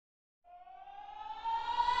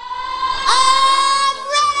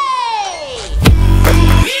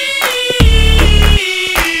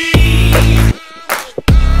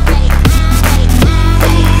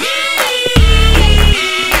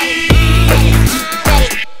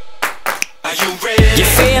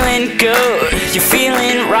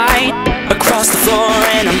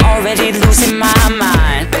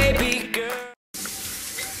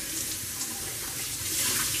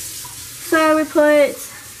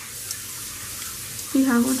You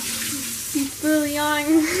have one. Beef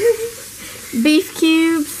bouillon. Beef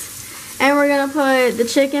cubes. And we're going to put the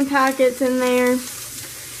chicken packets in there.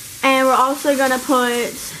 And we're also going to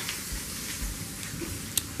put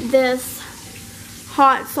this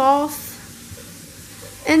hot sauce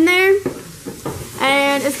in there.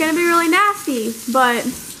 And it's going to be really nasty, but,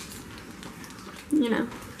 you know.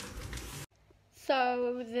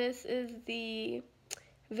 So this is the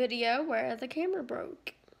video where the camera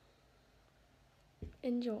broke.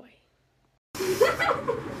 Enjoy. I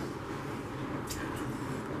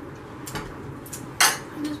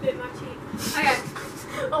just bit my cheek. Okay.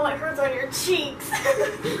 Oh, it hurts on your cheeks.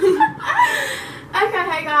 Okay,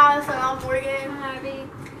 hey guys, so I'm Morgan. I'm Abby.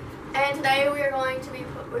 And today we are going to we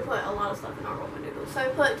put a lot of stuff in our ramen noodles. So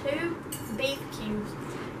we put 2 beef cubes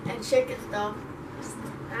and chicken stuff.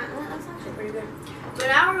 That's actually pretty good. But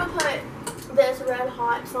now we're going to put this red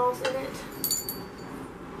hot sauce in it.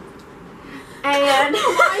 And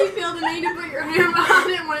why you feel the need to put your hand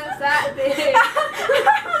behind it when it's that big?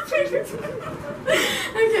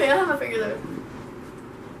 Okay, I have a finger though.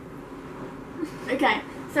 Okay,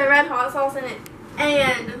 so red hot sauce in it.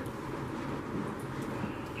 And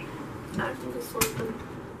I can just slurp them.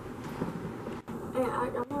 And I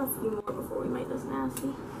want a few more before we make this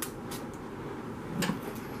nasty.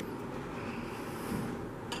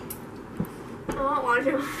 I don't want to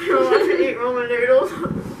eat ramen noodles.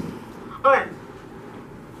 Alright.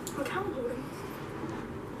 Look how I'm holding.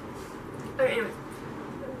 Okay, anyways.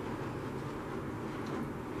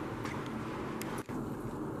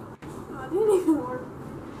 Oh, I didn't even work.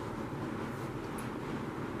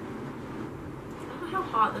 I don't know how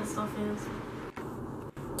hot this stuff is.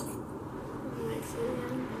 Mix it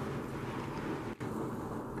in.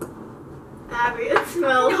 Abby, it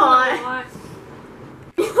smells hot.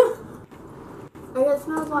 Okay, it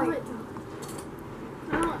smells like.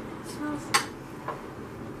 No, it smells.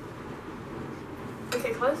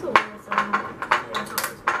 Okay, close the window so and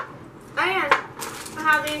I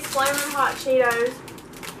have these flaming hot Cheetos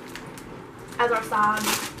as our side.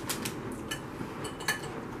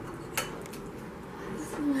 This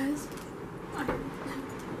is nice. What?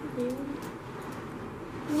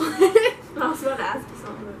 I was about to ask you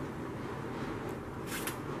something.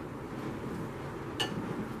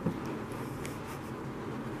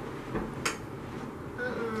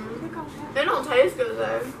 It don't taste good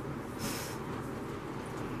though.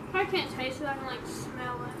 I can't taste it, I can like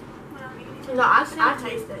smell it when I'm eating it. No, I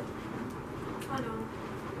taste it. I don't.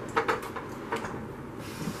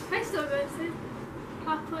 Tastes still good, see?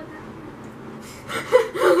 I'll put that.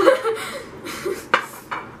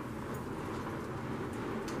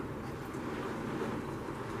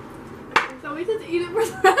 So we just eat it for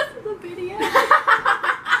the rest of the video?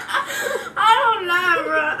 I don't know,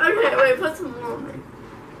 bro. Okay, wait, put some more on there.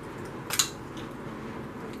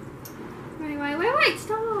 Wait,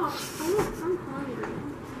 stop. I'm hungry.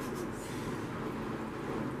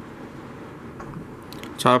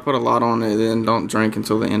 Try to put a lot on it, then don't drink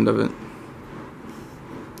until the end of it.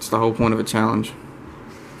 It's the whole point of a challenge.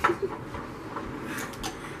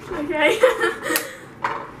 Okay.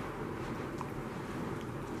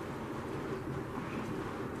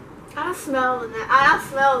 I smell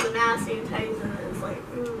the nasty taste in it. It's like,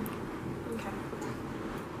 okay.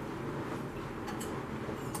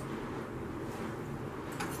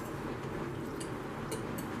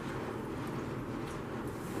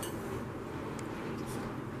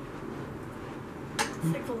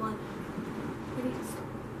 Six of one. We need to stop.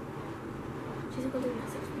 She's gonna do that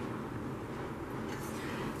 6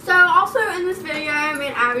 minutes. So also in this video, me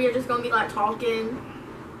and Abby are just gonna be like talking.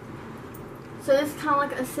 So this is kind of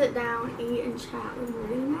like a sit down, eat, and chat with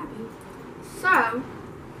Morgan and Abby. So,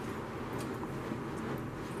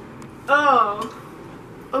 oh,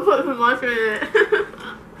 I'm putting some mushroom in it.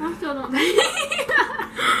 I still don't think.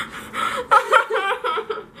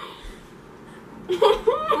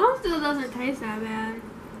 Mine still doesn't taste that bad.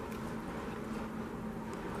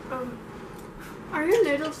 Are your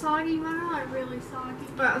noodles soggy? Mine are like really soggy.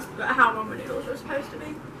 That's how ramen noodles are supposed to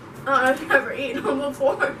be. I don't know if you've ever eaten them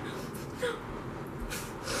before.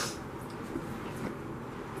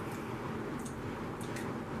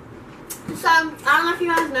 So, I don't know if you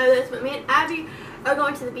guys know this, but me and Abby are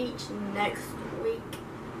going to the beach next week.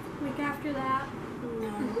 Week after that?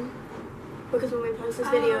 No. Because when we post this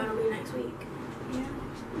video, it'll be next week. Yeah.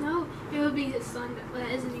 No, it would be this Sunday. Well,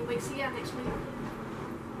 that isn't any week, so yeah, next week.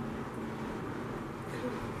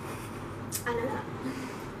 I know that.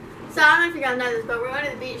 So, I don't know if you guys know this, but we're going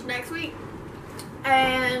to the beach next week.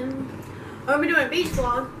 And we're going to be doing a beach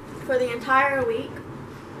vlog for the entire week.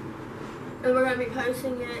 And we're going to be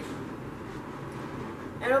posting it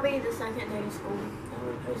It'll be the second day of school. I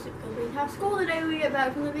will post it because we have school the day we get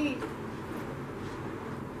back from the beach.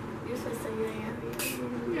 You're supposed to say your name.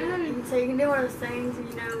 Yeah. So you can do one of those things, you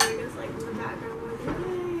know, where you're just like in the background with hey,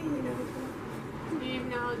 you know. Do you even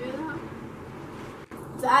know how to do that?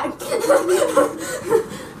 Zach.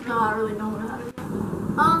 No, I really don't know how to do that.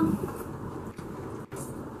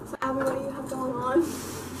 So Abby, what do you have going on?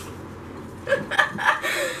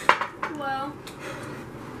 Well,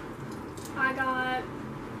 I got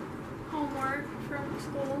homework from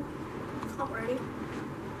school. Already.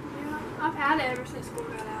 Yeah, I've had it ever since school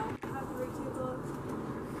got out. I have to read 2 books.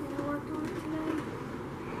 And I worked on it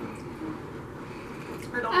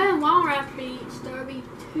today. And while we're at the beach, there'll be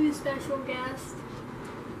 2 special guests.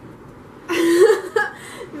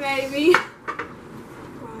 Maybe.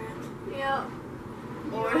 Right. Yep.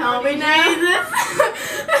 Lord help me, Jesus.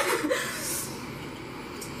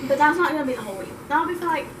 But that's not gonna be the whole week. That'll be for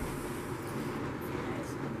like.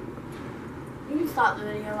 You can stop the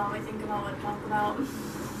video while we think about what to talk about.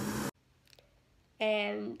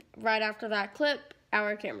 And right after that clip,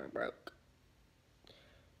 our camera broke.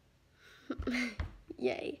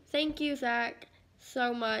 Yay. Thank you, Zach,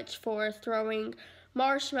 so much for throwing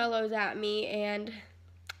marshmallows at me and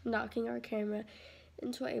knocking our camera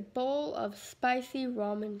into a bowl of spicy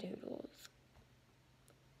ramen noodles.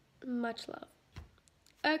 Much love.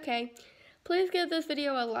 Okay, please give this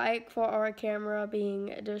video a like for our camera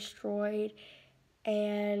being destroyed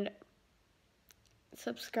and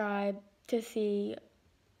subscribe to see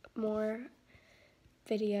more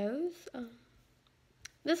videos.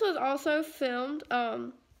 This was also filmed, I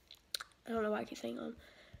don't know why I keep saying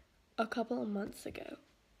a couple of months ago.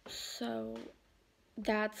 So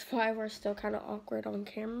that's why we're still kind of awkward on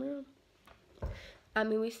camera. I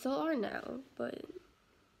mean, we still are now, but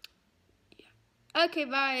yeah. Okay,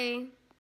 bye.